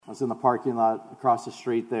was in the parking lot across the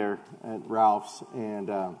street there at Ralph's, and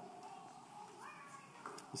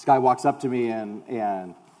this guy walks up to me,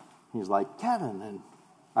 and he's like, Kevin, and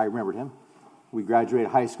I remembered him. We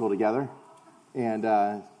graduated high school together, and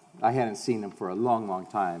I hadn't seen him for a long, long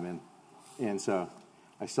time, and so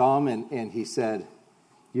I saw him, and he said,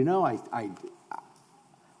 you know, I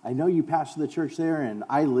know you pastor the church there, and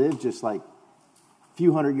I live just like a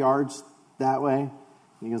few hundred yards that way.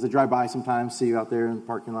 And he goes, I drive by sometimes, see you out there in the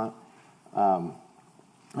parking lot.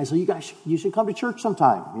 I said, you should come to church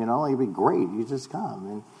sometime. You know, it'd be great. You just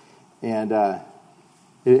come. And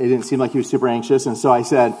it didn't seem like he was super anxious. And so I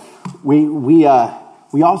said, we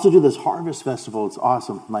also do this harvest festival. It's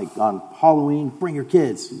awesome. Like on Halloween, bring your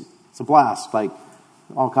kids. It's a blast. Like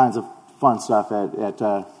all kinds of fun stuff at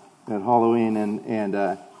Halloween.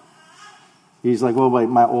 And he's like, well,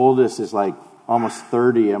 my oldest is like almost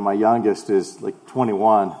 30, and my youngest is like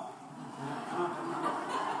 21.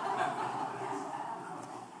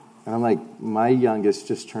 And I'm like, my youngest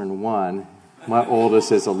just turned 1. My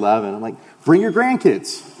oldest is 11. I'm like, bring your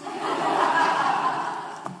grandkids.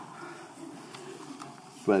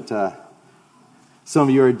 But some of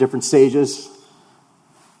you are at different stages.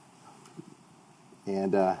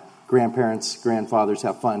 And grandparents, grandfathers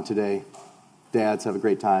have fun today. Dads have a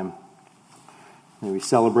great time. And we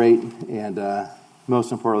celebrate, and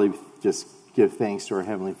most importantly, just give thanks to our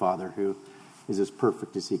Heavenly Father, who is as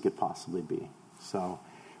perfect as He could possibly be. So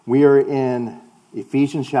we are in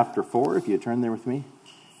Ephesians chapter 4, if you turn there with me.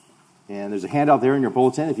 And there's a handout there in your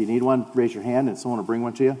bulletin. If you need one, raise your hand, and someone will bring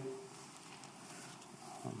one to you.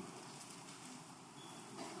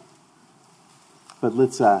 But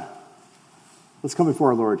let's come before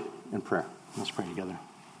our Lord in prayer. Let's pray together.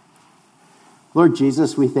 Lord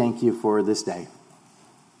Jesus, we thank you for this day.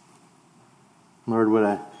 Lord, what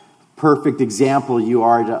a perfect example you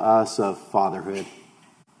are to us of fatherhood.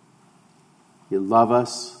 You love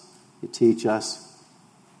us. You teach us.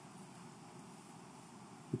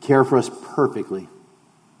 You care for us perfectly.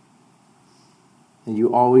 And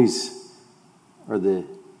you always are the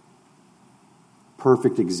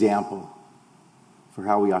perfect example for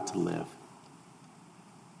how we ought to live.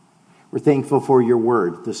 We're thankful for your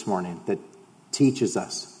word this morning that teaches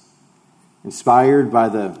us, inspired by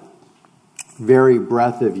the very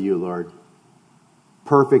breath of you, Lord.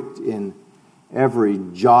 Perfect in every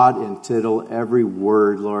jot and tittle, every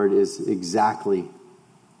word, Lord, is exactly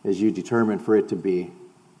as you determined for it to be.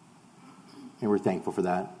 And we're thankful for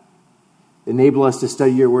that. Enable us to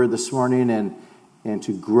study your word this morning and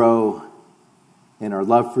to grow in our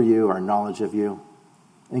love for you, our knowledge of you,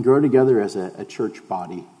 and grow together as a church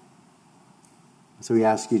body. So we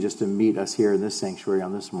ask you just to meet us here in this sanctuary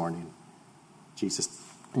on this morning.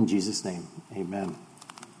 In Jesus' name, amen.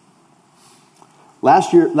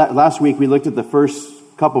 Last week we looked at the first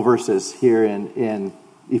couple verses here in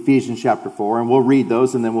Ephesians chapter 4, and we'll read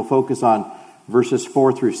those, and then we'll focus on verses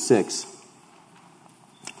 4 through 6.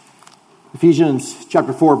 Ephesians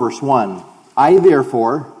chapter 4, verse 1. I,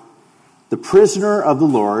 therefore, the prisoner of the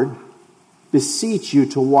Lord, beseech you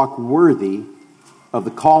to walk worthy of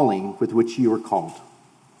the calling with which you were called,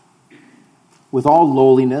 with all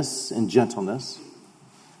lowliness and gentleness,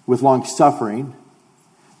 with long suffering,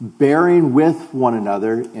 bearing with one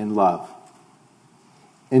another in love,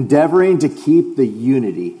 endeavoring to keep the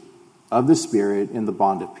unity of the Spirit in the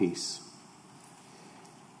bond of peace.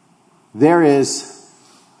 There is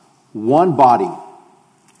one body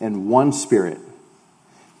and one Spirit,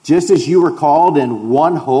 just as you were called in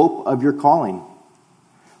one hope of your calling,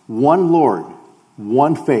 one Lord,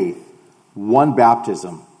 one faith, one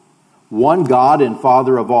baptism, one God and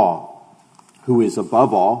Father of all, who is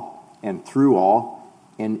above all and through all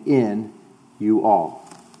and in you all.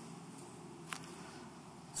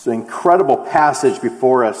 It's an incredible passage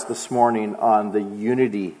before us this morning on the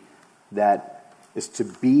unity that is to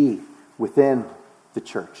be within the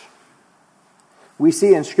church. We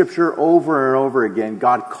see in Scripture over and over again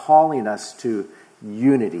God calling us to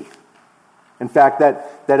unity. In fact,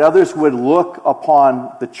 that others would look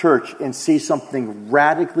upon the church and see something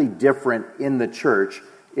radically different in the church,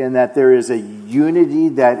 in that there is a unity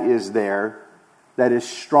that is there that is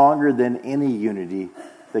stronger than any unity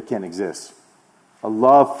that can exist. A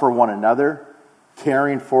love for one another,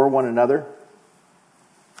 caring for one another.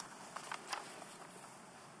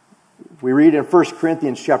 We read in 1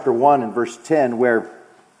 Corinthians chapter 1 and verse 10 where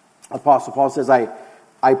Apostle Paul says, I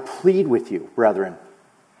plead with you, brethren,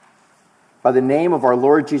 by the name of our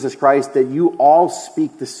Lord Jesus Christ, that you all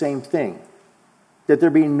speak the same thing, that there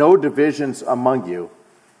be no divisions among you,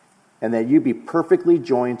 and that you be perfectly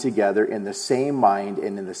joined together in the same mind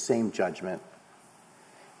and in the same judgment.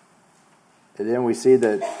 And then we see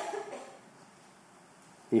that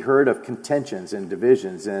he heard of contentions and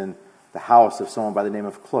divisions in the house of someone by the name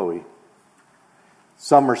of Chloe.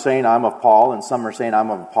 Some are saying, I'm of Paul, and some are saying, I'm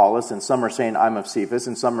of Apollos, and some are saying, I'm of Cephas,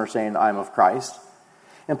 and some are saying, I'm of Christ.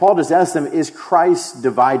 And Paul just asked them, is Christ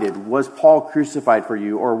divided? Was Paul crucified for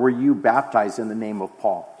you, or were you baptized in the name of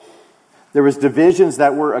Paul? There was divisions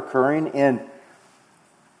that were occurring, and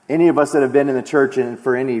any of us that have been in the church and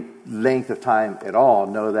for any length of time at all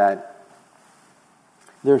know that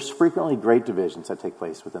there's frequently great divisions that take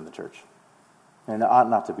place within the church. And it ought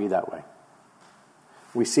not to be that way.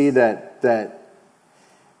 We see that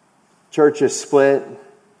churches split,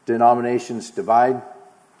 denominations divide,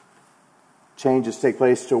 changes take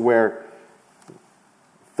place to where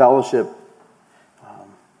fellowship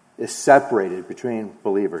is separated between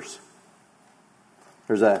believers.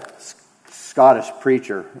 There's a Scottish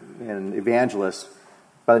preacher and evangelist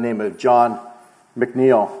by the name of John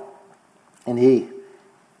McNeill, and he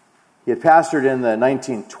had pastored in the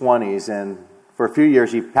 1920s, and for a few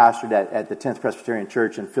years he pastored at the 10th Presbyterian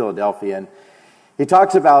Church in Philadelphia. And he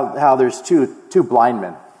talks about how there's two blind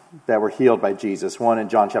men that were healed by Jesus, one in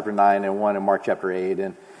John chapter 9 and one in Mark chapter 8.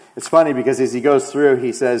 And it's funny because as he goes through,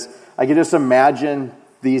 he says, I can just imagine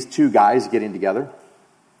these two guys getting together,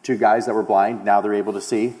 two guys that were blind, now they're able to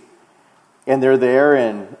see. And they're there,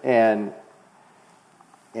 and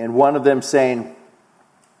one of them saying,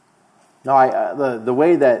 no, the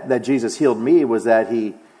way that Jesus healed me was that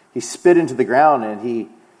he spit into the ground, and he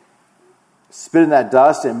spit in that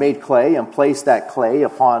dust and made clay and placed that clay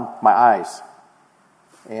upon my eyes.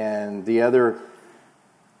 And the other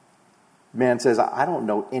man says, I don't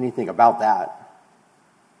know anything about that.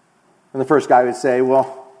 And the first guy would say,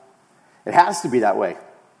 well, it has to be that way.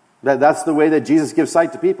 That's the way that Jesus gives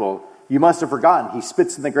sight to people. You must have forgotten. He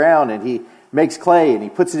spits in the ground and he makes clay and he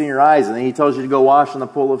puts it in your eyes, and then he tells you to go wash in the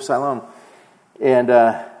pool of Siloam. And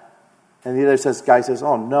the other guy says,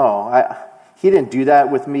 oh no, he didn't do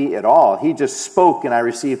that with me at all. He just spoke and I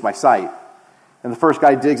received my sight. And the first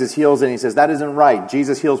guy digs his heels in and he says, that isn't right.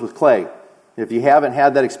 Jesus heals with clay. If you haven't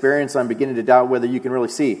had that experience, I'm beginning to doubt whether you can really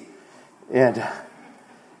see. And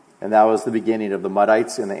that was the beginning of the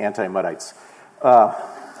Muddites and the anti-Muddites.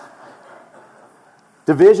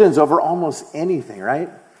 Divisions over almost anything, right?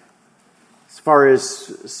 As far as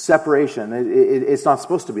separation, it's not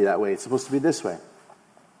supposed to be that way. It's supposed to be this way.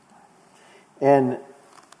 And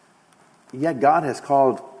yet God has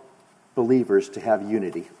called believers to have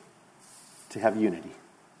unity. To have unity.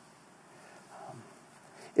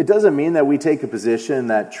 It doesn't mean that we take a position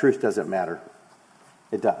that truth doesn't matter.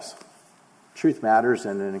 It does. Truth matters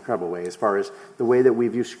in an incredible way as far as the way that we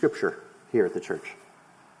view Scripture here at the church.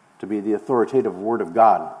 To be the authoritative Word of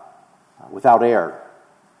God, without error,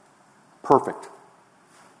 perfect,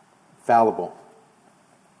 fallible.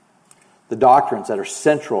 The doctrines that are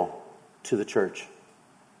central to the church,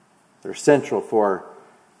 that are central for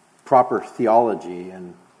proper theology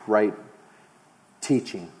and right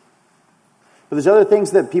teaching. But there's other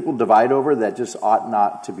things that people divide over that just ought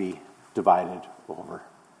not to be divided over.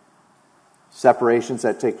 Separations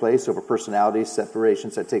that take place over personalities,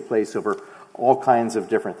 separations that take place over all kinds of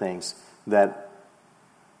different things that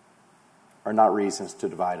are not reasons to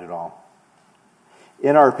divide at all.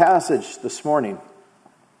 In our passage this morning,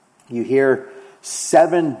 you hear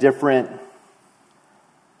 7 different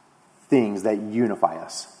things that unify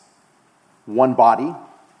us. One body,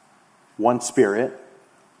 one spirit,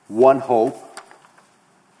 one hope,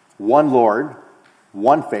 one Lord,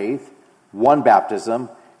 one faith, one baptism,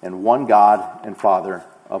 and one God and Father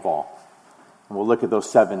of all. And we'll look at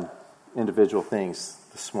those 7 individual things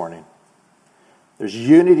this morning. There's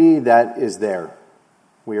unity that is there.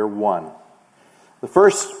 We are one. The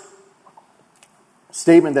first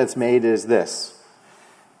statement that's made is this: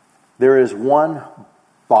 there is one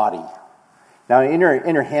body. Now, in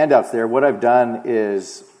your handouts there, what I've done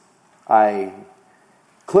is I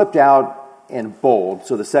clipped out in bold.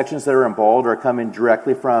 So the sections that are in bold are coming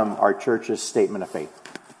directly from our church's statement of faith.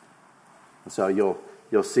 So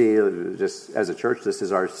you'll see, just as a church, this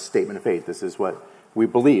is our statement of faith. This is what we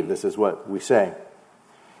believe. This is what we say.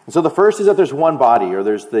 And so the first is that there's one body, or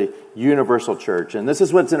there's the universal church. And this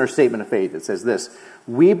is what's in our statement of faith. It says this: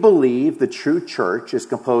 we believe the true church is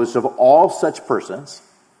composed of all such persons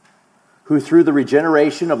who through the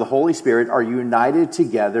regeneration of the Holy Spirit are united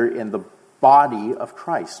together in the body of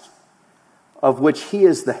Christ, of which he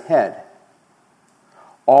is the head.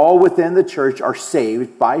 All within the church are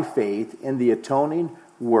saved by faith in the atoning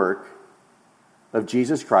work of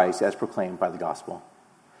Jesus Christ as proclaimed by the gospel.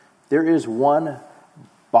 There is one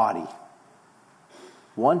body,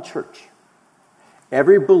 one church.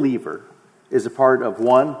 Every believer is a part of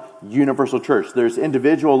one universal church. There's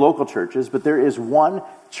individual local churches, but there is one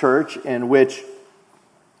church in which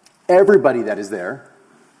everybody that is there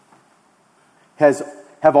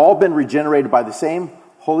have all been regenerated by the same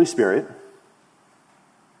Holy Spirit.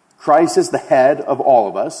 Christ is the head of all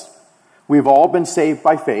of us. We've all been saved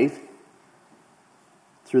by faith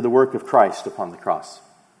through the work of Christ upon the cross.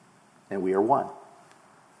 And we are one,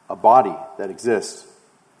 a body that exists.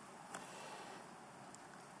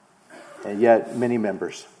 And yet many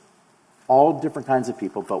members, all different kinds of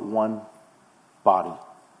people, but one body.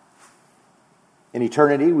 In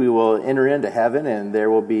eternity, we will enter into heaven, and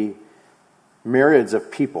there will be myriads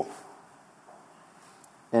of people.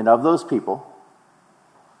 And of those people,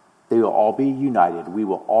 they will all be united. We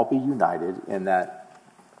will all be united in that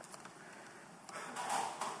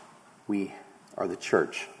we are the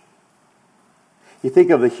church. You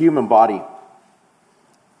think of the human body.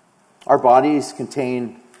 Our bodies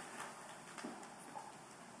contain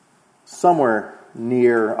somewhere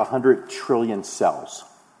near 100 trillion cells.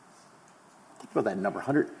 Think about that number,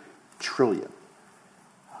 100 trillion.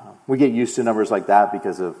 We get used to numbers like that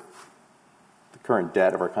because of the current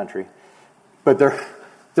debt of our country. But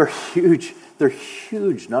they're huge. They're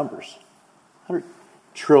huge numbers. 100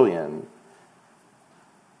 trillion.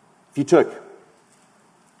 If you took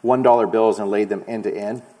 $1 bills and laid them end to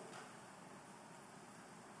end,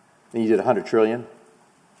 and you did 100 trillion,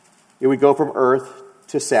 it would go from Earth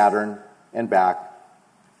to Saturn and back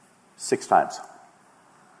 6 times.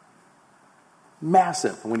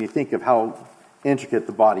 Massive when you think of how intricate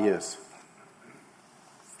the body is.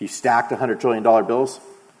 If you stacked $100 trillion bills,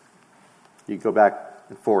 you go back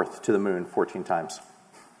and forth to the moon 14 times.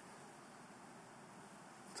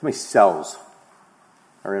 So many cells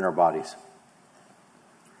are in our bodies.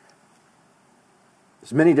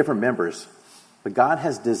 There's many different members, but God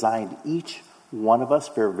has designed each one of us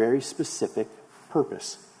for a very specific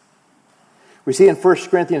purpose. We see in 1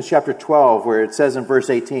 Corinthians chapter 12 where it says in verse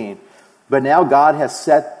 18, "But now God has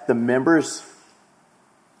set the members,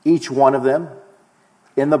 each one of them,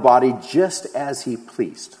 in the body just as He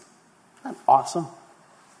pleased." Isn't that awesome?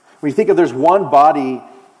 When you think of there's one body,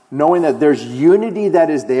 knowing that there's unity that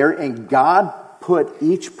is there, and God put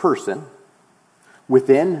each person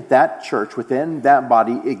within that church, within that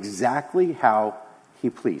body, exactly how He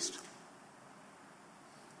pleased.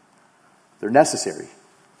 They're necessary.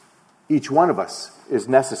 Each one of us is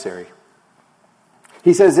necessary.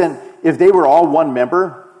 He says then, if they were all one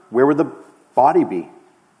member, where would the body be?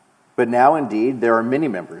 But now indeed there are many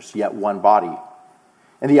members, yet one body.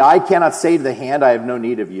 And the eye cannot say to the hand, "I have no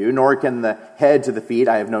need of you," nor can the head to the feet,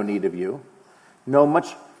 "I have no need of you." No,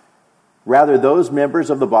 much rather those members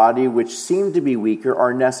of the body which seem to be weaker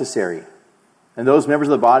are necessary. And those members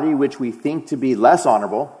of the body which we think to be less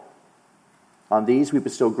honorable, on these we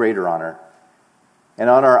bestow greater honor. And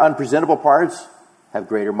on our unpresentable parts have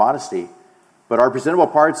greater modesty. But our presentable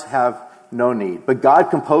parts have no need. But God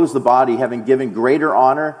composed the body, having given greater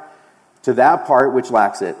honor to that part which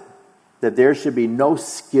lacks it, that there should be no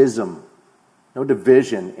schism, no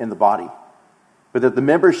division in the body, but that the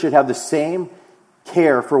members should have the same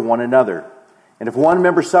care for one another. And if one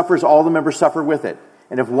member suffers, all the members suffer with it.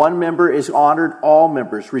 And if one member is honored, all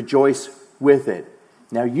members rejoice with it.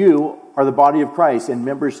 Now you are the body of Christ and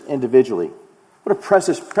members individually. What a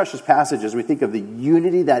precious passage as we think of the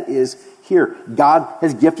unity that is here. God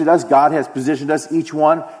has gifted us. God has positioned us, each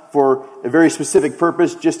one, for a very specific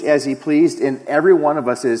purpose, just as He pleased. And every one of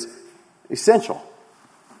us is essential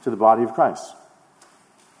to the body of Christ.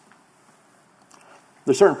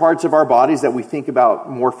 There's certain parts of our bodies that we think about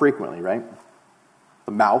more frequently, right?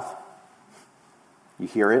 The mouth. You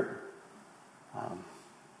hear it.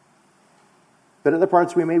 But other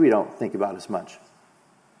parts we maybe don't think about as much.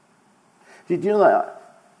 Did you know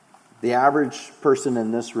that the average person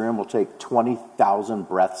in this room will take 20,000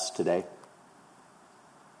 breaths today?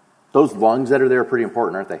 Those lungs that are there are pretty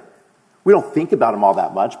important, aren't they? We don't think about them all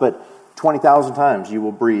that much, but 20,000 times you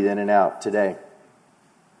will breathe in and out today.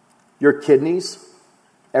 Your kidneys,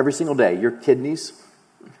 every single day, your kidneys,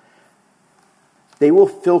 they will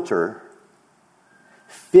filter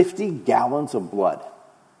 50 gallons of blood.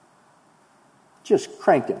 Just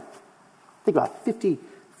cranking. Think about 50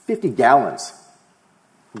 gallons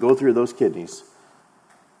go through those kidneys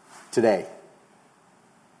today.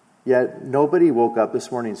 Yet nobody woke up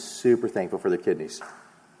this morning super thankful for their kidneys.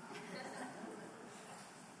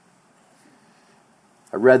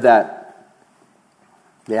 I read that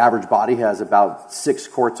the average body has about 6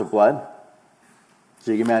 quarts of blood.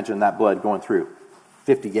 So you can imagine that blood going through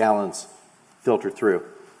 50 gallons filtered through.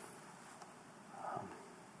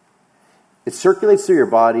 It circulates through your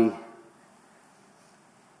body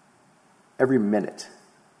every minute.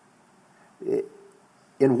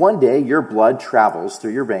 In one day, your blood travels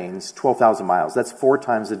through your veins 12,000 miles. That's 4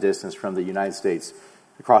 times the distance from the United States,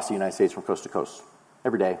 across the United States from coast to coast.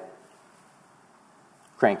 Every day.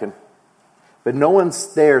 Cranking. But no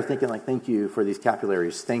one's there thinking like, thank you for these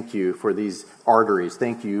capillaries. Thank you for these arteries.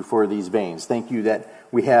 Thank you for these veins. Thank you that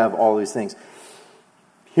we have all these things.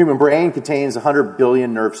 Human brain contains 100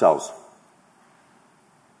 billion nerve cells.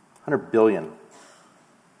 100 billion.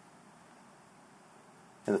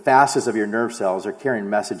 And the fastest of your nerve cells are carrying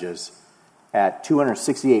messages at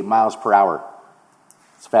 268 miles per hour.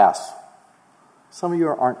 It's fast. Some of you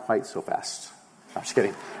aren't quite so fast. I'm just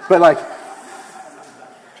kidding. But like,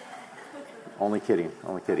 only kidding.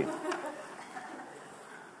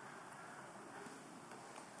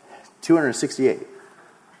 268.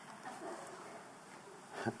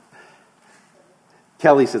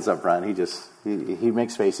 Kelly sits up front. He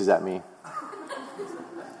makes faces at me.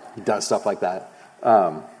 He does stuff like that.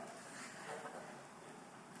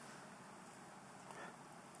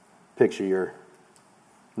 Picture your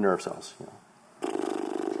nerve cells.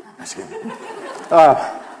 Just kidding.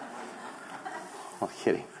 I'm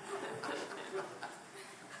kidding.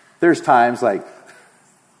 There's times like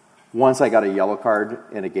once I got a yellow card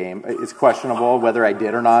in a game. It's questionable whether I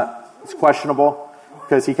did or not. It's questionable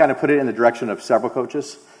because he kind of put it in the direction of several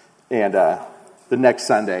coaches. And the next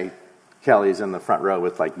Sunday, Kelly's in the front row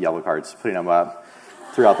with like yellow cards, putting them up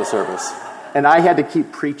throughout the service. And I had to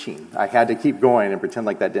keep preaching. I had to keep going and pretend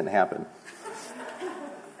like that didn't happen.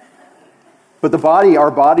 But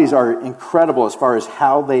our bodies are incredible as far as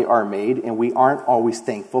how they are made, and we aren't always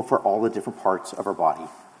thankful for all the different parts of our body.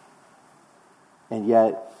 And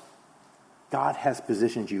yet, God has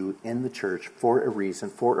positioned you in the church for a reason,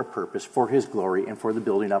 for a purpose, for His glory, and for the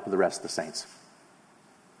building up of the rest of the saints.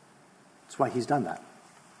 That's why He's done that.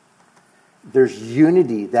 There's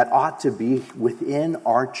unity that ought to be within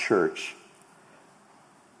our church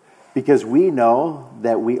because we know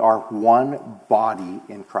that we are one body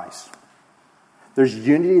in Christ. There's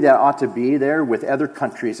unity that ought to be there with other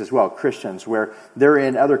countries as well, Christians, where they're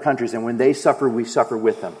in other countries, and when they suffer, we suffer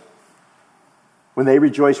with them. When they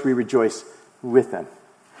rejoice, we rejoice with them.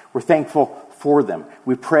 We're thankful for them.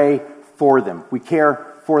 We pray for them. We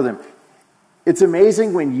care for them. It's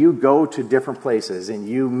amazing when you go to different places and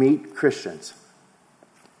you meet Christians.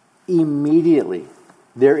 Immediately,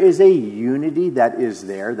 there is a unity that is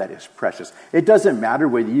there that is precious. It doesn't matter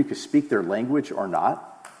whether you can speak their language or not.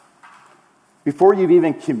 Before you've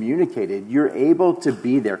even communicated, you're able to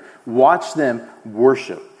be there. Watch them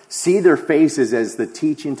worship. See their faces as the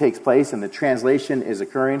teaching takes place and the translation is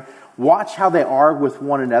occurring. Watch how they are with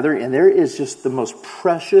one another. And there is just the most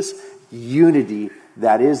precious unity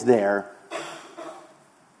that is there.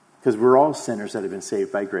 Because we're all sinners that have been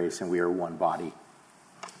saved by grace and we are one body.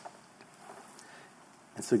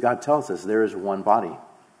 And so God tells us there is one body.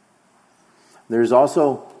 There is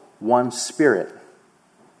also one Spirit.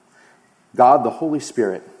 God, the Holy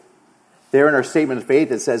Spirit. There in our statement of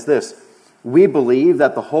faith, it says this: we believe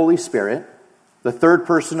that the Holy Spirit, the third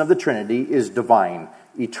person of the Trinity, is divine,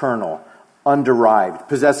 eternal, underived,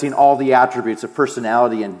 possessing all the attributes of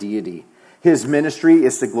personality and deity. His ministry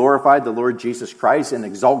is to glorify the Lord Jesus Christ and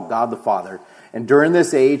exalt God the Father. And during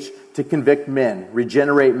this age, to convict men,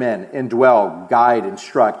 regenerate men, indwell, guide,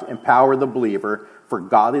 instruct, empower the believer for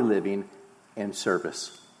godly living and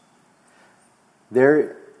service.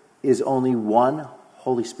 There is only one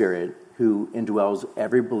Holy Spirit who indwells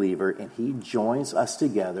every believer, and He joins us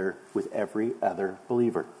together with every other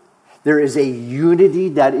believer. There is a unity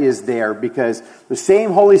that is there because the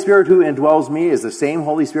same Holy Spirit who indwells me is the same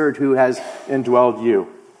Holy Spirit who has indwelled you.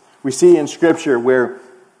 We see in Scripture where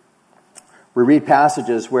we read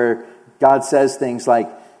passages where God says things like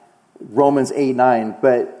Romans 8:9,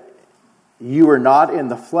 but you are not in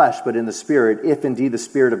the flesh, but in the Spirit, if indeed the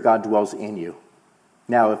Spirit of God dwells in you.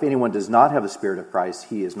 Now, if anyone does not have the Spirit of Christ,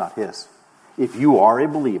 he is not His. If you are a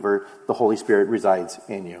believer, the Holy Spirit resides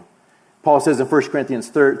in you. Paul says in 1 Corinthians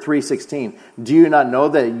 3:16, do you not know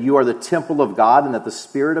that you are the temple of God and that the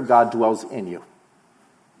Spirit of God dwells in you?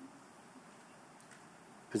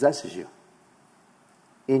 Possesses you.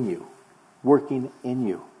 In you. Working in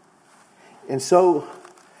you. And so,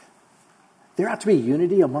 there ought to be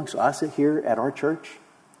unity amongst us here at our church,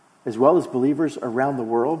 as well as believers around the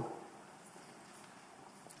world.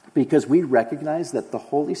 Because we recognize that the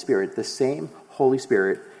Holy Spirit, the same Holy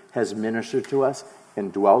Spirit, has ministered to us,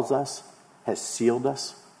 indwells us, has sealed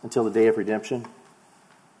us until the day of redemption.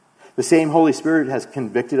 The same Holy Spirit has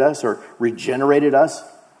convicted us or regenerated us,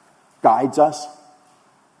 guides us.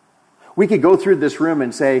 We could go through this room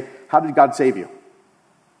and say, how did God save you?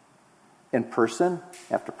 And person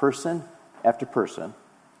after person after person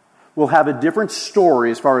will have a different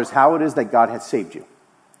story as far as how it is that God has saved you.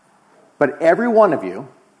 But every one of you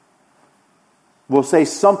will say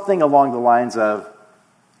something along the lines of,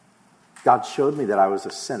 God showed me that I was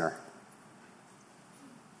a sinner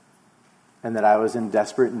and that I was in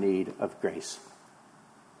desperate need of grace.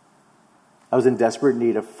 I was in desperate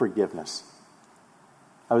need of forgiveness.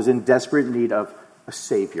 I was in desperate need of a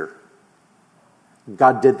Savior.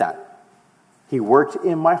 God did that. He worked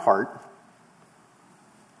in my heart.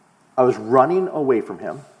 I was running away from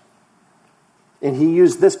Him. And He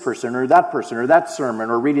used this person or that sermon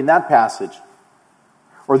or reading that passage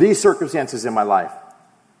or these circumstances in my life.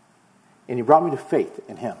 And He brought me to faith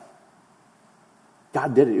in Him.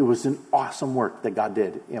 God did it. It was an awesome work that God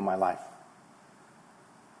did in my life.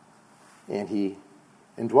 And He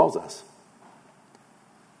indwells us.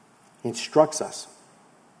 He instructs us.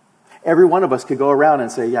 Every one of us could go around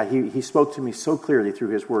and say, yeah, he spoke to me so clearly through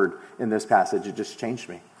His word in this passage, it just changed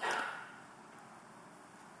me.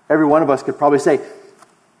 Every one of us could probably say,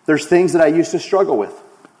 there's things that I used to struggle with.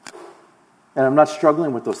 And I'm not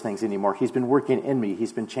struggling with those things anymore. He's been working in me.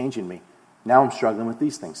 He's been changing me. Now I'm struggling with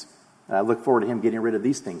these things. And I look forward to Him getting rid of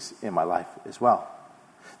these things in my life as well.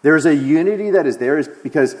 There's a unity that is there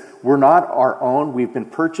because we're not our own. We've been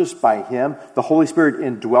purchased by Him. The Holy Spirit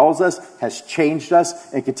indwells us, has changed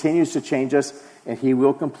us, and continues to change us. And He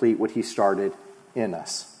will complete what He started in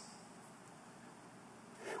us.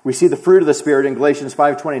 We see the fruit of the Spirit in Galatians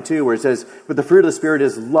 5:22 where it says, but the fruit of the Spirit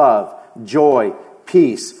is love, joy,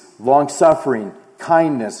 peace, long-suffering,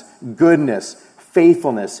 kindness, goodness,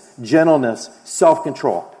 faithfulness, gentleness,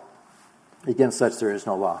 self-control. Against such there is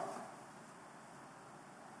no law.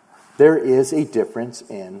 There is a difference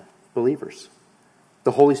in believers.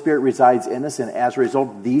 The Holy Spirit resides in us, and as a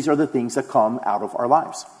result, these are the things that come out of our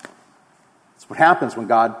lives. That's what happens when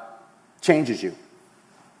God changes you.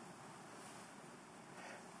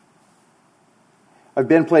 I've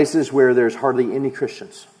been places where there's hardly any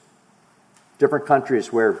Christians. Different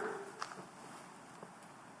countries where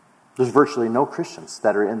there's virtually no Christians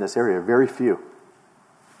that are in this area, very few.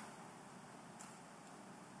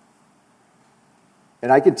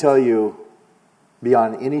 And I can tell you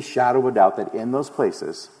beyond any shadow of a doubt that in those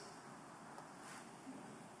places,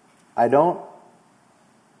 I don't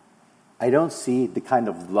see the kind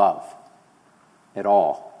of love at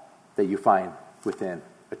all that you find within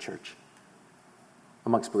a church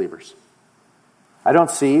amongst believers. I don't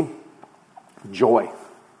see joy.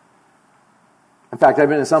 In fact, I've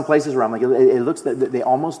been in some places where I'm like, it looks that they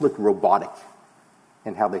almost look robotic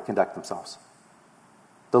in how they conduct themselves.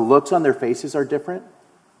 The looks on their faces are different.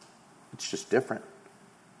 It's just different.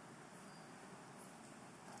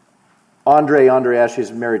 Andre Ashe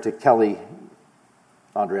is married to Kelly.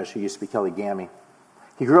 Andre Ashe used to be Kelly Gammy.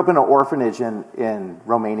 He grew up in an orphanage in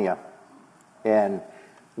Romania. And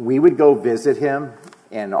we would go visit him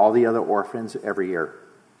and all the other orphans every year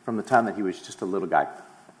from the time that he was just a little guy.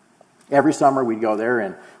 Every summer we'd go there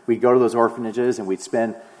and we'd go to those orphanages and we'd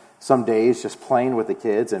spend some days just playing with the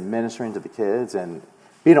kids and ministering to the kids. And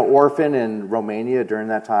being an orphan in Romania during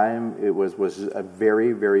that time, it was a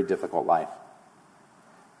very, very difficult life.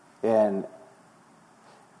 And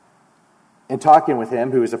in talking with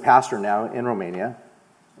him, who is a pastor now in Romania,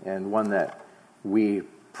 and one that we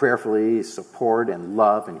prayerfully support and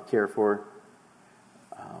love and care for,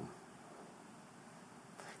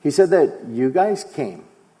 he said that you guys came,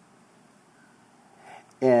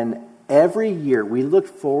 and every year we looked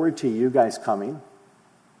forward to you guys coming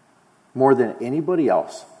more than anybody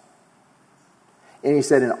else. And he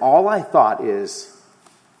said, and all I thought is,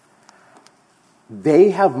 they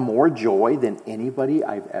have more joy than anybody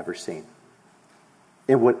I've ever seen.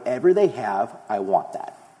 And whatever they have, I want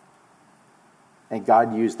that. And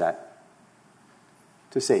God used that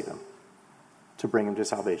to save them, to bring them to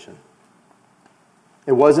salvation.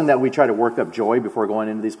 It wasn't that we try to work up joy before going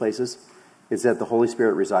into these places. It's that the Holy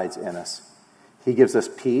Spirit resides in us. He gives us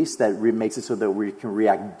peace that makes it so that we can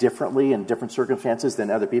react differently in different circumstances than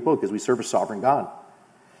other people because we serve a sovereign God.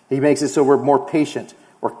 He makes it so we're more patient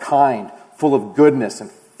or kind, full of goodness and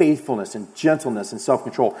faithfulness and gentleness and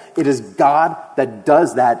self-control. It is God that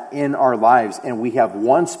does that in our lives, and we have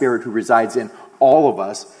one Spirit who resides in all of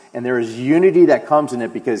us, and there is unity that comes in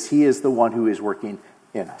it because He is the one who is working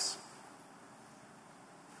in us.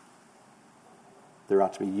 There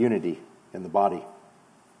ought to be unity in the body.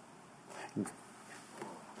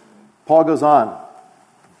 Paul goes on.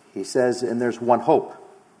 He says, and there's one hope.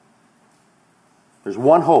 There's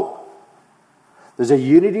one hope. There's a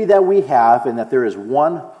unity that we have, and that there is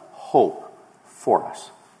one hope for us.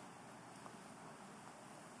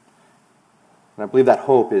 And I believe that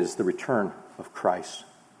hope is the return of Christ.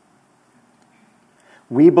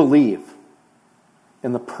 We believe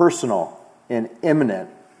in the personal and imminent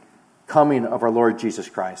coming of our Lord Jesus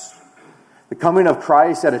Christ. The coming of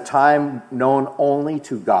Christ at a time known only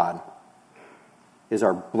to God is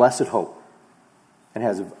our blessed hope and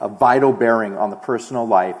has a vital bearing on the personal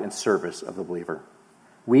life and service of the believer.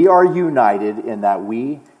 We are united in that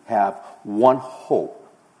we have one hope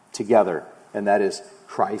together, and that is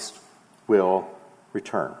Christ will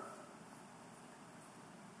return.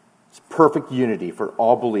 It's perfect unity for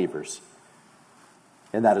all believers,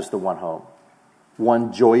 and that is the one hope.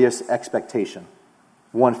 One joyous expectation,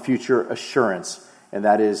 one future assurance, and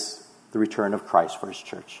that is the return of Christ for his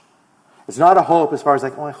church. It's not a hope as far as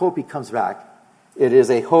I hope he comes back. It is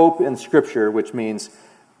a hope in Scripture, which means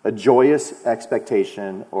a joyous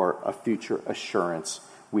expectation or a future assurance.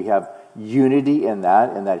 We have unity in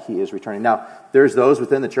that he is returning. Now, there's those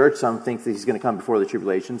within the church. Some think that he's going to come before the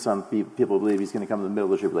tribulation. Some people believe he's going to come in the middle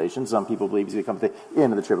of the tribulation. Some people believe he's going to come at the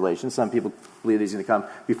end of the tribulation. Some people believe that he's going to come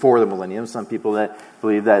before the millennium. Some people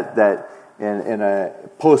believe that in a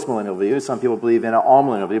post-millennial view. Some people believe in an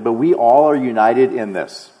all-millennial view. But we all are united in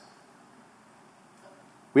this.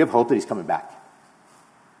 We have hope that he's coming back.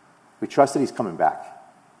 We trust that he's coming back.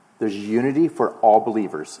 There's unity for all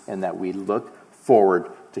believers in that we look forward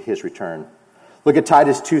to his return. Look at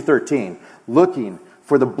Titus 2:13. Looking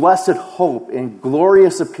for the blessed hope and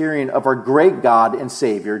glorious appearing of our great God and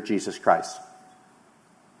Savior, Jesus Christ.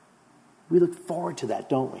 We look forward to that,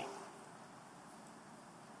 don't we?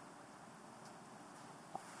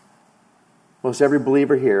 Most every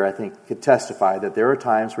believer here, I think, could testify that there are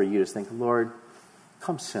times where you just think, Lord,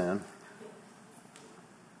 come soon.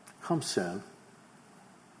 Come soon.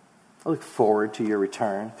 I look forward to your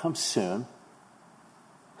return. Come soon.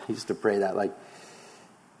 I used to pray that like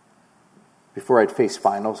before I'd face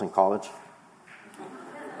finals in college.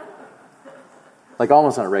 Like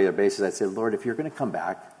almost on a regular basis, I'd say, Lord, if you're going to come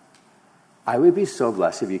back, I would be so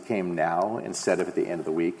blessed if you came now instead of at the end of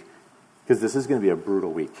the week, because this is going to be a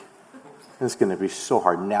brutal week. It's going to be so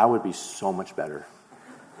hard. Now would be so much better.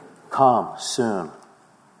 Come soon.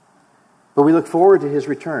 But we look forward to his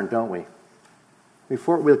return, don't we? We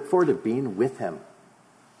look forward to being with him.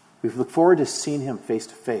 We look forward to seeing him face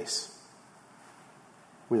to face.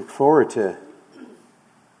 We look forward to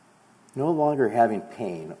no longer having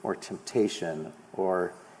pain or temptation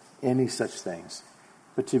or any such things,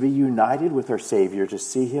 but to be united with our Savior, to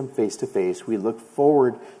see him face to face. We look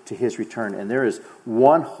forward to his return. And there is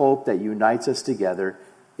one hope that unites us together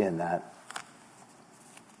in that.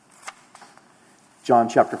 John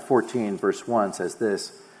chapter 14, verse 1 says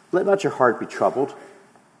this, let not your heart be troubled.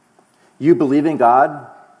 You believe in God,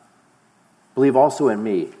 believe also in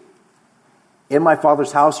me. In my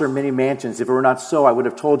Father's house are many mansions. If it were not so, I would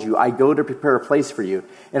have told you, I go to prepare a place for you.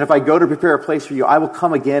 And if I go to prepare a place for you, I will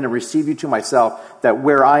come again and receive you to myself, that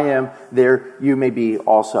where I am, there you may be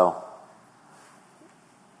also.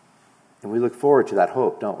 And we look forward to that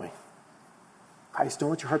hope, don't we? Christ, don't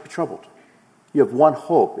let your heart be troubled. You have one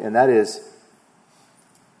hope, and that is,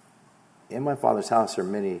 in my Father's house are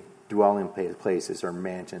many dwelling places or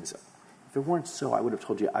mansions. If it weren't so, I would have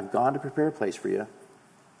told you, I've gone to prepare a place for you,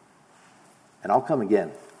 and I'll come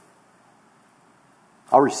again.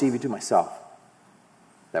 I'll receive you to myself,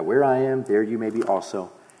 that where I am, there you may be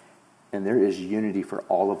also. And there is unity for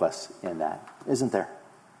all of us in that, isn't there?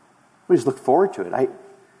 We just look forward to it. I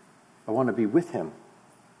want to be with him.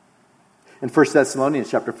 In 1 Thessalonians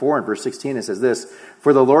chapter 4 and verse 16, it says this,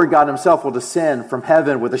 for the Lord God himself will descend from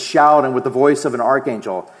heaven with a shout and with the voice of an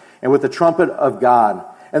archangel and with the trumpet of God.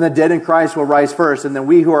 And the dead in Christ will rise first, and then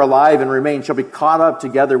we who are alive and remain shall be caught up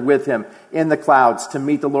together with him in the clouds to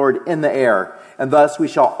meet the Lord in the air. And thus we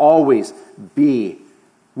shall always be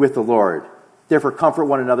with the Lord. Therefore comfort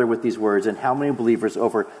one another with these words. And how many believers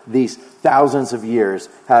over these thousands of years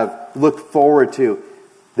have looked forward to,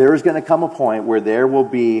 there is going to come a point where there will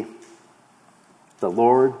be the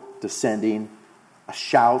Lord descending, a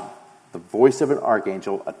shout, the voice of an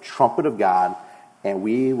archangel, a trumpet of God, and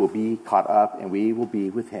we will be caught up and we will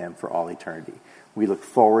be with him for all eternity. We look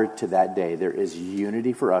forward to that day. There is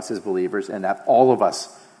unity for us as believers, and that all of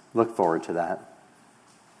us look forward to that.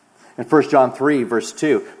 In 1 John 3, verse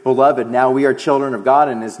 2, beloved, now we are children of God,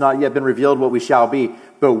 and it has not yet been revealed what we shall be.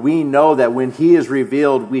 But we know that when he is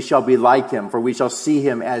revealed, we shall be like him, for we shall see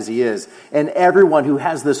him as he is. And everyone who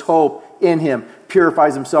has this hope in him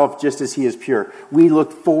purifies himself just as he is pure. We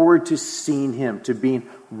look forward to seeing him, to being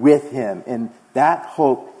with him. And that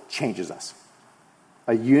hope changes us.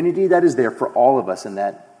 A unity that is there for all of us, and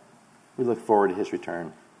that we look forward to his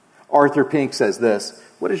return. Arthur Pink says this,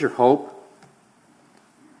 what is your hope?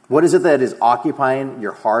 What is it that is occupying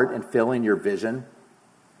your heart and filling your vision?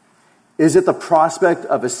 Is it the prospect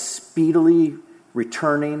of a speedily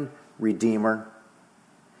returning Redeemer?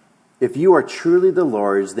 If you are truly the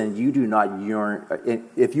Lord's, then you do not yearn.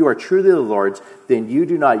 If you are truly the Lord's, then you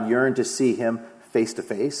do not yearn to see him face to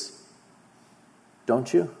face,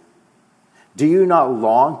 don't you? Do you not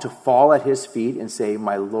long to fall at his feet and say,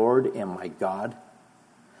 "My Lord and my God"?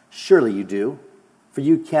 Surely you do, for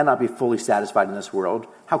you cannot be fully satisfied in this world.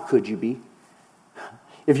 How could you be?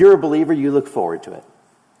 If you're a believer, you look forward to it.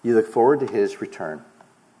 You look forward to his return.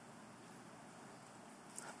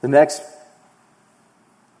 The next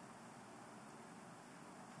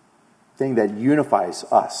thing that unifies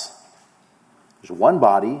us, there's one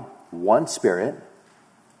body, one Spirit.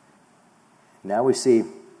 Now we see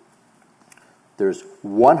there's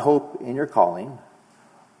one hope in your calling,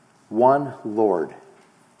 one Lord.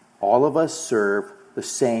 All of us serve the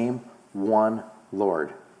same one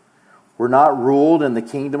Lord. We're not ruled in the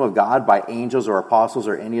kingdom of God by angels or apostles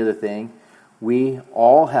or any other thing. We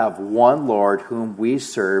all have one Lord whom we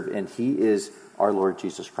serve, and he is our Lord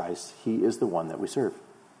Jesus Christ. He is the one that we serve.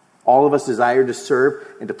 All of us desire to serve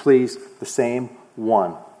and to please the same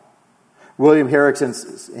one. William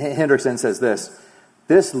Hendrickson says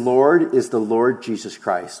this Lord is the Lord Jesus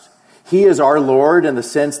Christ. He is our Lord in the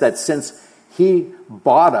sense that since he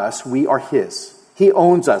bought us, we are his. He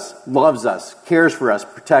owns us, loves us, cares for us,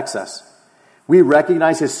 protects us. We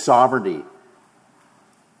recognize his sovereignty,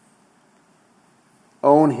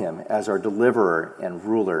 own him as our deliverer and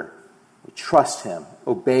ruler. We trust him,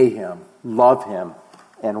 obey him, love him,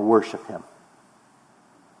 and worship him.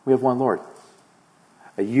 We have one Lord.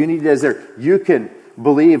 A unity that is there. You can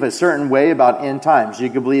believe a certain way about end times. You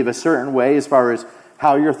can believe a certain way as far as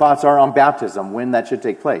how your thoughts are on baptism, when that should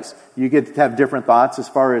take place. You could have different thoughts as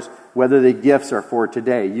far as whether the gifts are for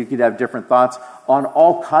today. You could have different thoughts on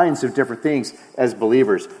all kinds of different things as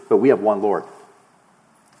believers, but we have one Lord.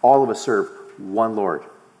 All of us serve one Lord.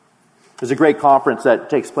 There's a great conference that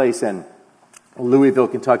takes place in Louisville,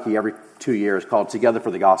 Kentucky every 2 years called Together for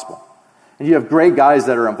the Gospel. And you have great guys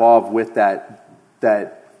that are involved with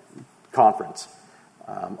that conference.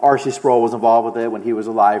 R.C. Sproul was involved with it when he was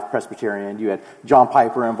alive, Presbyterian. You had John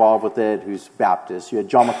Piper involved with it, who's Baptist. You had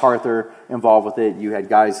John MacArthur involved with it. You had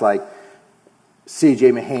guys like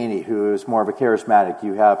C.J. Mahaney, who is more of a charismatic.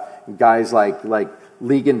 You have guys like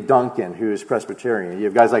Ligon Duncan, who's Presbyterian. You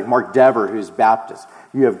have guys like Mark Dever, who's Baptist.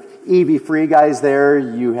 You have E.V. Free guys there.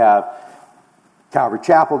 You have Calvary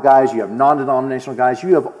Chapel guys. You have non-denominational guys.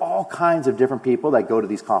 You have all kinds of different people that go to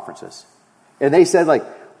these conferences. And they said,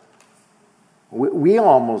 we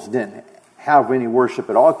almost didn't have any worship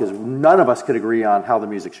at all because none of us could agree on how the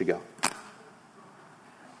music should go.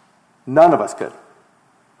 None of us could.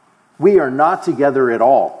 We are not together at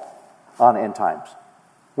all on end times.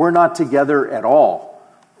 We're not together at all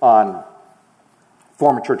on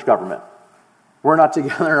form of church government. We're not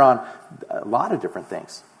together on a lot of different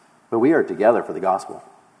things. But we are together for the gospel.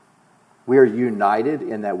 We are united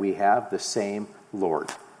in that we have the same Lord.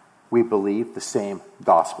 We believe the same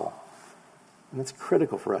gospel. And it's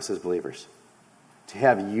critical for us as believers to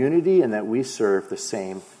have unity in that we serve the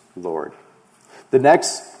same Lord. The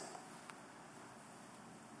next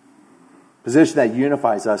position that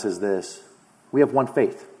unifies us is this. We have one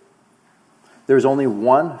faith. There's only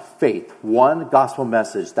one faith, one gospel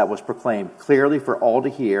message that was proclaimed clearly for all to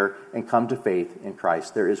hear and come to faith in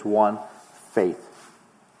Christ. There is one faith.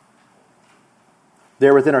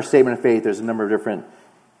 There within our statement of faith, there's a number of different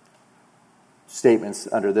statements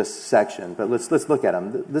under this section, but let's look at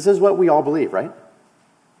them. This is what we all believe, right?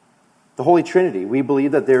 The Holy Trinity. We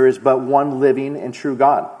believe that there is but one living and true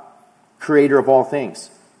God, creator of all things,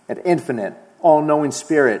 an infinite, all-knowing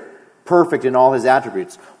Spirit, perfect in all his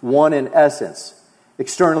attributes, one in essence,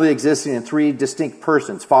 externally existing in three distinct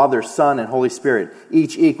persons, Father, Son, and Holy Spirit,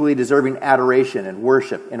 each equally deserving adoration and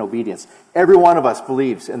worship and obedience. Every one of us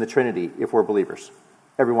believes in the Trinity if we're believers.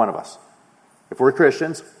 Every one of us. If we're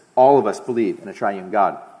Christians, all of us believe in a triune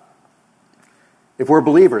God. If we're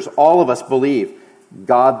believers, all of us believe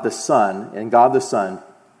God the Son, and God the Son,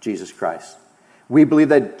 Jesus Christ. We believe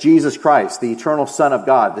that Jesus Christ, the eternal Son of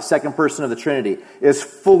God, the second person of the Trinity, is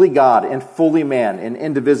fully God and fully man in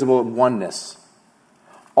indivisible oneness.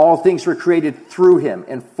 All things were created through him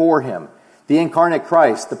and for him. The incarnate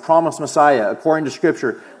Christ, the promised Messiah, according to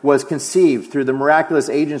Scripture, was conceived through the miraculous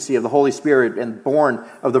agency of the Holy Spirit and born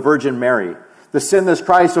of the Virgin Mary. The sinless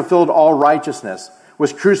Christ fulfilled all righteousness,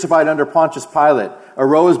 was crucified under Pontius Pilate,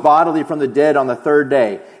 arose bodily from the dead on the third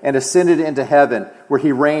day, and ascended into heaven, where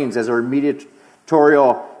he reigns as our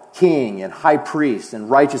mediatorial king and high priest and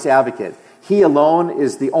righteous advocate. He alone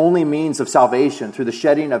is the only means of salvation through the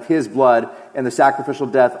shedding of his blood and the sacrificial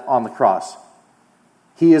death on the cross.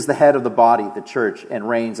 He is the head of the body, the church, and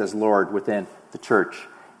reigns as Lord within the church.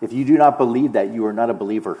 If you do not believe that, you are not a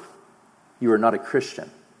believer. You are not a Christian.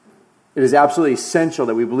 It is absolutely essential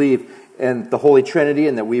that we believe in the Holy Trinity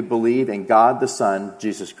and that we believe in God the Son,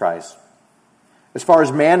 Jesus Christ. As far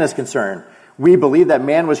as man is concerned, we believe that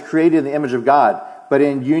man was created in the image of God, but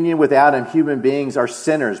in union with Adam, human beings are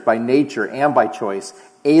sinners by nature and by choice,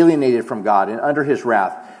 alienated from God and under his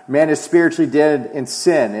wrath. Man is spiritually dead in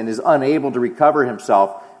sin and is unable to recover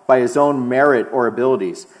himself by his own merit or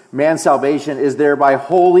abilities. Man's salvation is thereby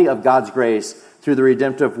wholly of God's grace through the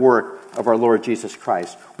redemptive work of our Lord Jesus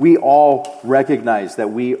Christ. We all recognize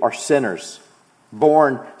that we are sinners,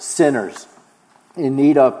 born sinners, in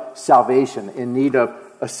need of salvation, in need of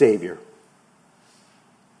a Savior.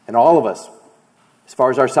 And all of us, as far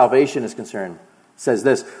as our salvation is concerned, says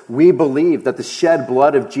this: we believe that the shed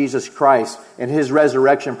blood of Jesus Christ and his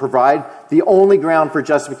resurrection provide the only ground for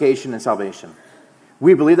justification and salvation.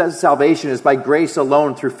 We believe that salvation is by grace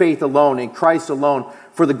alone, through faith alone, in Christ alone,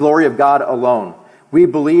 for the glory of God alone. We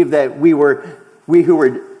believe that we who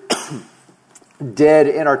were dead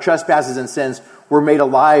in our trespasses and sins were made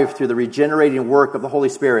alive through the regenerating work of the Holy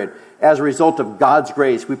Spirit. As a result of God's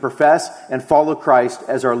grace, we profess and follow Christ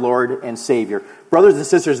as our Lord and Savior. Brothers and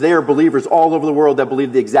sisters, they are believers all over the world that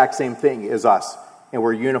believe the exact same thing as us, and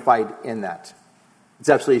we're unified in that. It's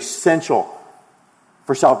absolutely essential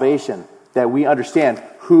for salvation that we understand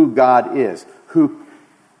who God is, who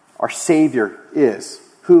our Savior is,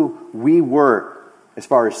 who we were as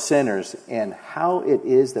far as sinners, and how it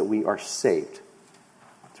is that we are saved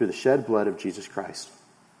through the shed blood of Jesus Christ.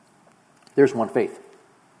 There's one faith.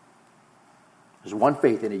 There's one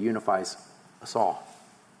faith, and it unifies us all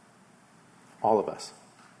of us.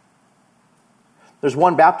 There's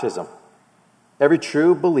one baptism. Every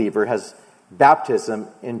true believer has baptism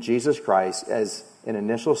in Jesus Christ as an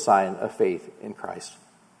initial sign of faith in Christ.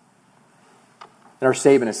 In our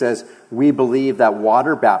statement, it says, we believe that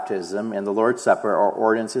water baptism and the Lord's Supper are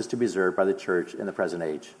ordinances to be observed by the church in the present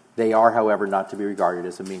age. They are, however, not to be regarded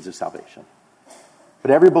as a means of salvation.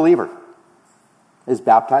 But every believer is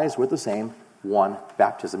baptized with the same one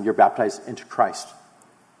baptism. You're baptized into Christ.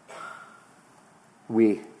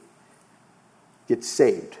 We get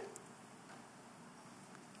saved.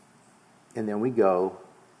 And then we go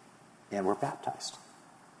and we're baptized.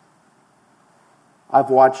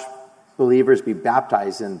 I've watched believers be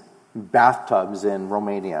baptized in bathtubs in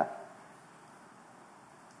Romania.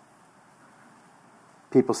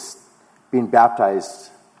 People being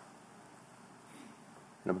baptized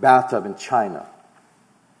in a bathtub in China.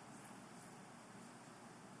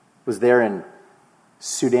 Was there in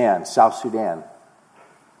Sudan, South Sudan.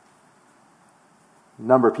 A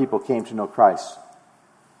number of people came to know Christ.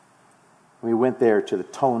 We went there to the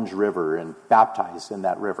Tonge River and baptized in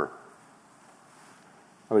that river.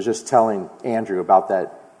 I was just telling Andrew about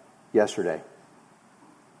that yesterday,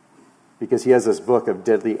 because he has this book of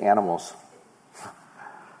deadly animals.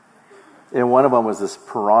 And one of them was this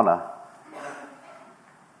piranha.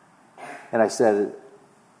 And I said,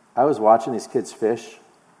 I was watching these kids fish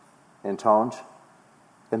in Tonge,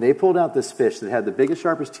 and they pulled out this fish that had the biggest,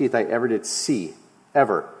 sharpest teeth I ever did see,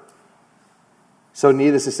 ever. So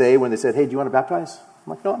needless to say, when they said, hey, do you want to baptize?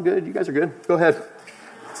 I'm like, no, I'm good. You guys are good. Go ahead.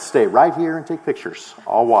 Stay right here and take pictures.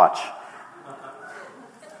 I'll watch.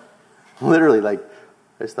 Literally, I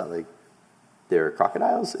just thought, there are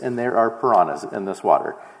crocodiles and there are piranhas in this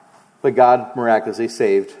water. But God miraculously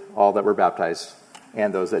saved all that were baptized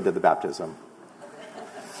and those that did the baptism.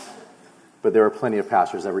 But there were plenty of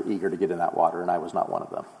pastors that were eager to get in that water, and I was not one of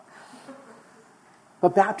them.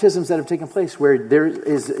 But baptisms that have taken place where there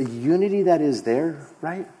is a unity that is there,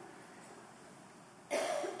 right?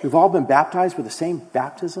 We've all been baptized with the same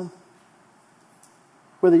baptism.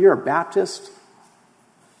 Whether you're a Baptist,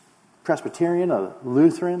 Presbyterian, a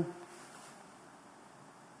Lutheran.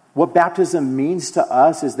 What baptism means to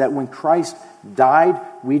us is that when Christ died,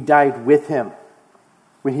 we died with him.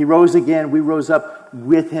 When he rose again, we rose up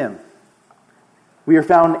with him. We are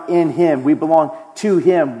found in him. We belong to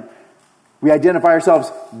him. We identify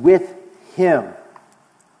ourselves with him.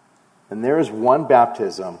 And there is one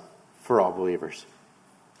baptism for all believers.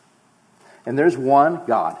 And there's one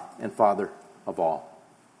God and Father of all.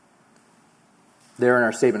 There in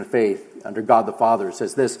our statement of faith, under God the Father, it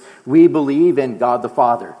says this: we believe in God the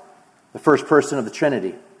Father, the first person of the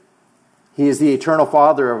Trinity. He is the eternal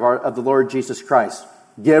Father of the Lord Jesus Christ,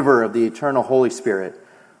 giver of the eternal Holy Spirit,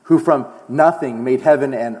 who from nothing made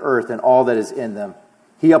heaven and earth and all that is in them.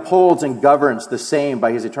 He upholds and governs the same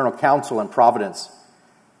by his eternal counsel and providence,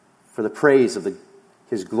 for the praise of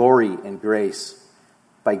his glory and grace.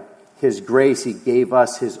 By His grace, He gave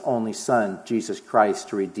us His only Son, Jesus Christ,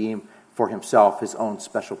 to redeem for Himself His own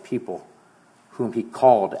special people, whom He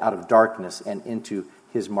called out of darkness and into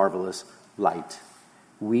His marvelous light.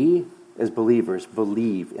 We, as believers,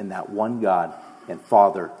 believe in that one God and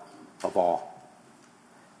Father of all.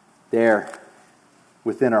 There,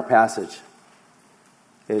 within our passage,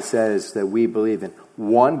 it says that we believe in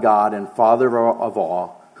one God and Father of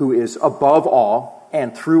all, who is above all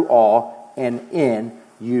and through all and in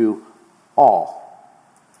you all.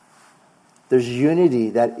 There's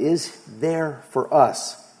unity that is there for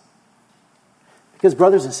us. Because,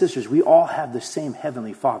 brothers and sisters, we all have the same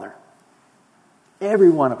Heavenly Father. Every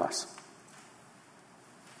one of us.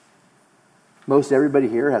 Most everybody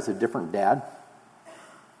here has a different dad.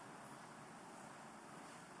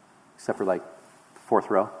 Except for like the fourth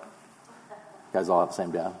row. You guys all have the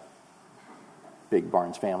same dad. Big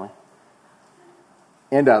Barnes family.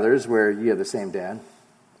 And others where you have the same dad.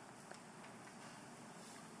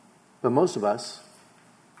 But most of us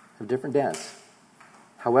have different dads.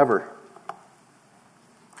 However,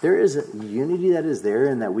 there is a unity that is there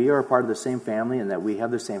in that we are a part of the same family and that we have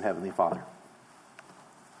the same Heavenly Father.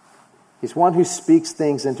 He's one who speaks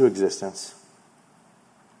things into existence.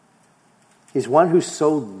 He's one who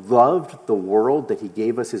so loved the world that He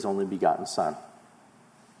gave us His only begotten Son.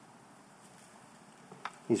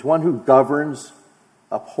 He's one who governs,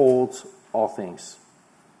 upholds all things.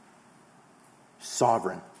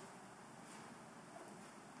 Sovereign.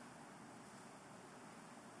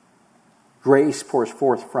 Grace pours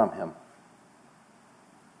forth from Him.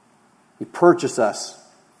 He purchased us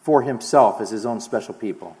for Himself as His own special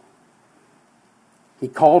people. He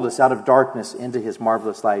called us out of darkness into His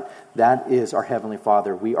marvelous light. That is our Heavenly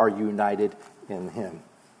Father. We are united in Him.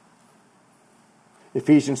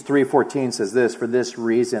 Ephesians 3:14 says this, "For this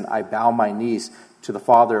reason I bow my knees to the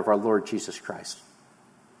Father of our Lord Jesus Christ,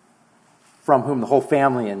 from whom the whole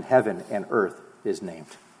family in heaven and earth is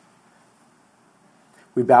named."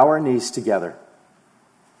 We bow our knees together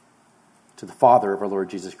to the Father of our Lord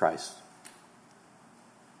Jesus Christ.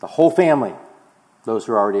 The whole family, those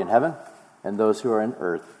who are already in heaven and those who are on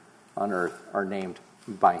earth are named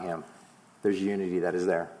by Him. There's unity that is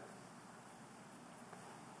there.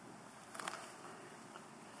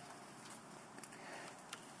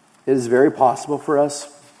 It is very possible for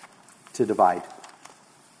us to divide.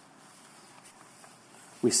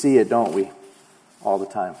 We see it, don't we? All the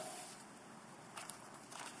time.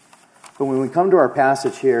 But when we come to our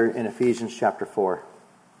passage here in Ephesians chapter 4,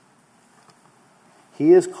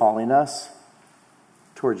 He is calling us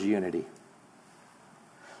towards unity.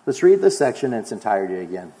 Let's read this section in its entirety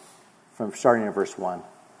again, from starting in verse 1.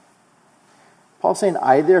 Paul's saying,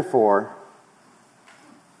 "I therefore,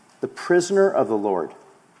 the prisoner of the Lord,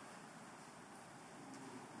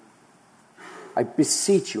 I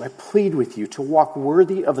beseech you, I plead with you to walk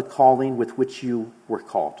worthy of the calling with which you were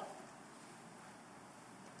called,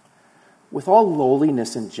 with all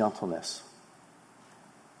lowliness and gentleness,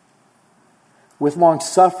 with long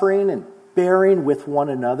suffering and bearing with one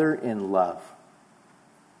another in love,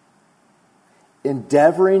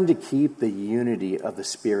 endeavoring to keep the unity of the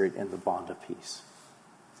Spirit in the bond of peace."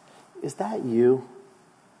 Is that you?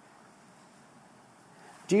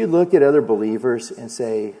 Do you look at other believers and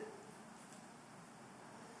say,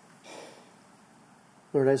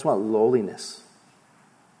 "Lord, I just want lowliness.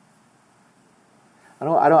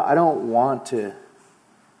 I don't want to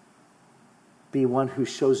be one who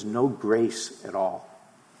shows no grace at all,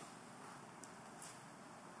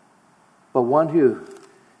 but one who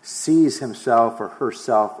sees himself or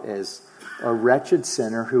herself as a wretched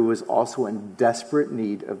sinner who is also in desperate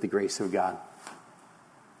need of the grace of God."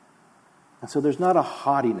 And so there's not a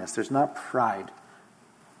haughtiness, there's not pride,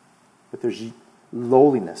 but there's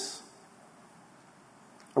lowliness.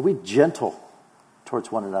 Are we gentle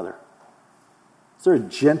towards one another? Is there a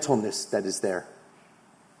gentleness that is there?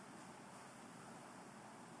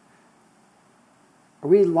 Are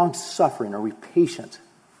we long-suffering? Are we patient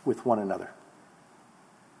with one another?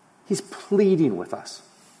 He's pleading with us.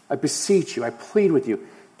 "I beseech you, I plead with you,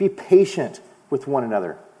 be patient with one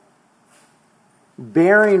another.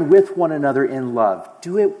 Bearing with one another in love."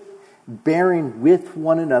 Do it bearing with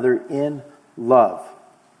one another in love.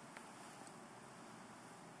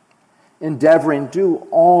 Endeavoring, do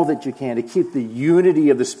all that you can to keep the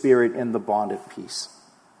unity of the Spirit in the bond of peace.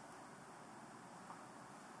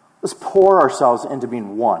 Let's pour ourselves into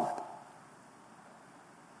being one.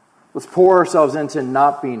 Let's pour ourselves into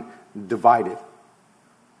not being divided.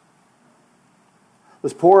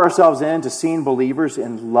 Let's pour ourselves into seeing believers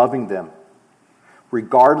and loving them,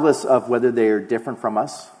 regardless of whether they are different from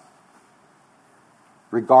us,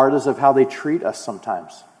 regardless of how they treat us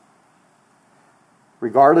sometimes.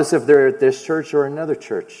 regardless if they're at this church or another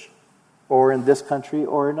church, or in this country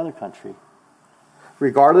or another country.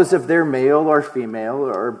 Regardless if they're male or female,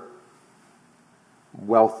 or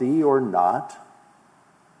wealthy or not,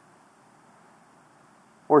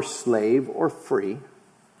 or slave or free.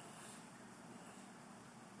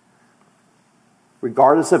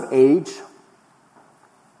 Regardless of age,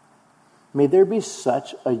 may there be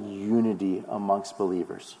such a unity amongst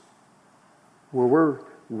believers, where we're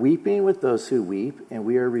weeping with those who weep, and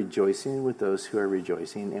we are rejoicing with those who are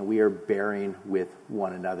rejoicing, and we are bearing with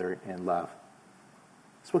one another in love.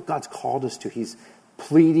 That's what God's called us to. He's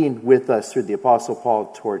pleading with us through the Apostle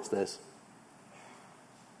Paul towards this.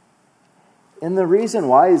 And the reason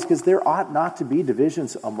why is because there ought not to be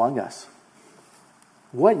divisions among us.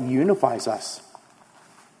 What unifies us?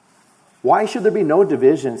 Why should there be no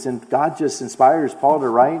divisions? And God just inspires Paul to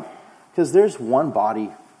write, because there's one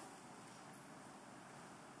body.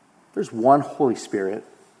 There's one Holy Spirit.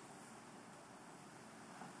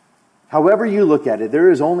 However you look at it,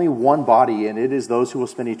 there is only one body, and it is those who will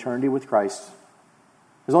spend eternity with Christ.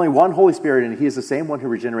 There's only one Holy Spirit, and He is the same one who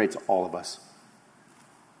regenerates all of us.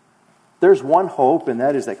 There's one hope, and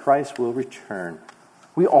that is that Christ will return.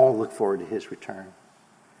 We all look forward to His return.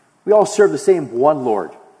 We all serve the same one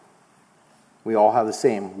Lord. We all have the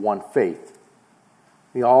same one faith.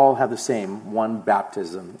 We all have the same one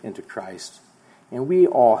baptism into Christ. And we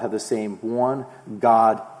all have the same one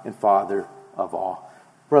God and Father of all.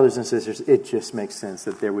 Brothers and sisters, it just makes sense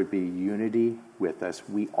that there would be unity with us.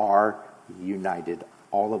 We are united.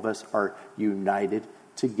 All of us are united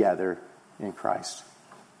together in Christ.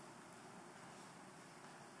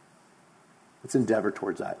 Let's endeavor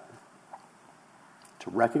towards that. To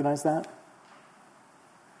recognize that.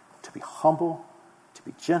 To be humble. To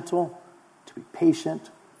be gentle. To be patient.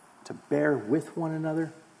 To bear with one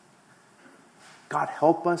another. God,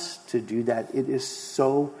 help us to do that. It is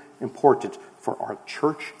so important for our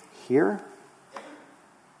church here,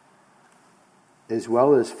 as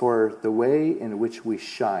well as for the way in which we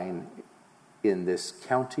shine in this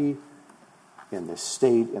county, in this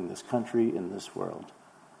state, in this country, in this world.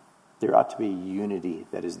 There ought to be unity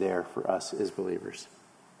that is there for us as believers.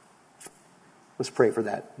 Let's pray for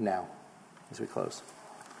that now as we close.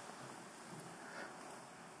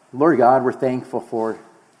 Lord God, we're thankful for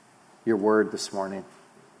your word this morning.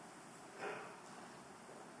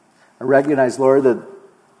 I recognize, Lord, that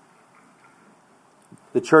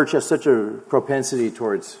the church has such a propensity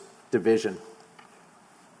towards division,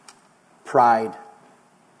 pride,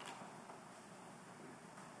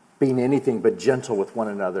 being anything but gentle with one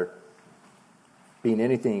another, being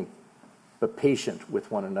anything but patient with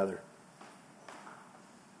one another.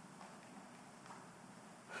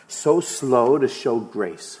 So slow to show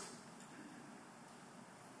grace.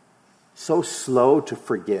 So slow to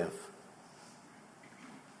forgive.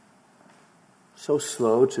 So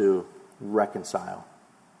slow to reconcile.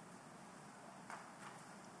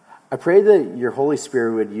 I pray that your Holy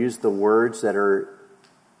Spirit would use the words that are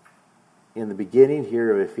in the beginning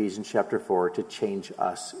here of Ephesians chapter 4 to change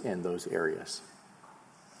us in those areas.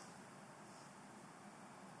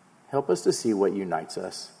 Help us to see what unites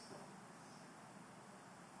us.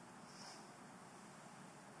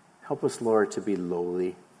 Help us, Lord, to be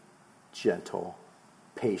lowly, gentle,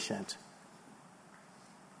 patient.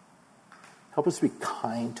 Help us to be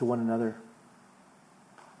kind to one another.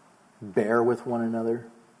 Bear with one another.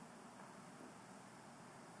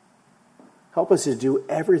 Help us to do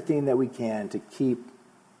everything that we can to keep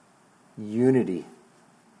unity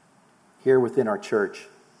here within our church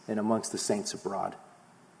and amongst the saints abroad.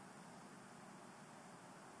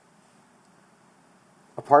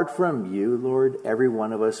 Apart from you, Lord, every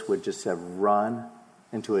one of us would just have run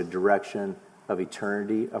into a direction of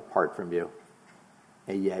eternity apart from you.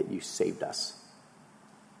 And yet you saved us.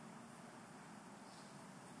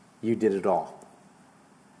 You did it all.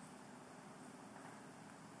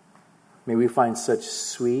 May we find such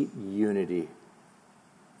sweet unity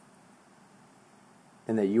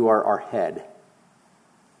in that you are our head.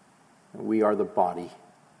 And we are the body.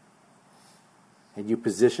 And you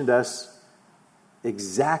positioned us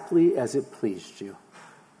exactly as it pleased you.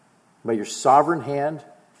 By your sovereign hand,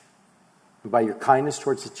 and by your kindness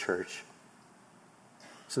towards the church.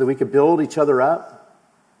 So that we could build each other up,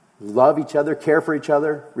 love each other, care for each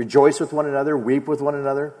other, rejoice with one another, weep with one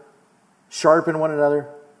another, sharpen one another.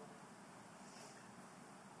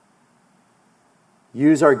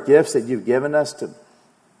 Use our gifts that you've given us to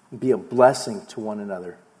be a blessing to one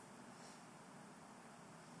another.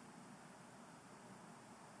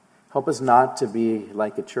 Help us not to be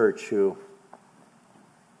like a church who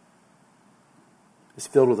is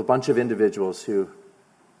filled with a bunch of individuals who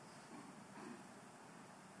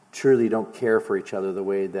truly don't care for each other the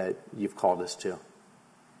way that you've called us to.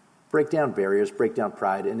 Break down barriers, break down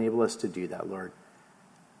pride, enable us to do that, Lord,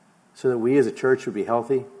 so that we as a church would be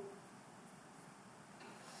healthy,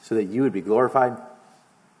 so that you would be glorified,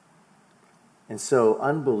 and so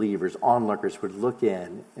unbelievers, onlookers would look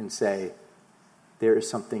in and say, there is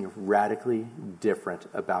something radically different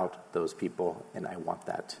about those people, and I want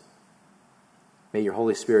that. May your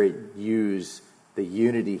Holy Spirit use the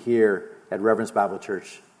unity here at Reverence Bible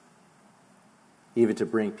Church even to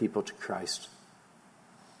bring people to Christ.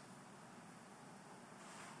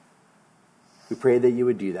 We pray that you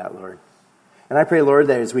would do that, Lord. And I pray, Lord,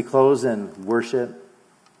 that as we close in worship,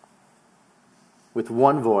 with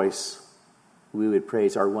one voice, we would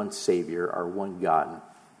praise our one Savior, our one God.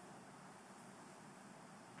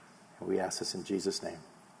 And we ask this in Jesus' name.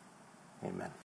 Amen.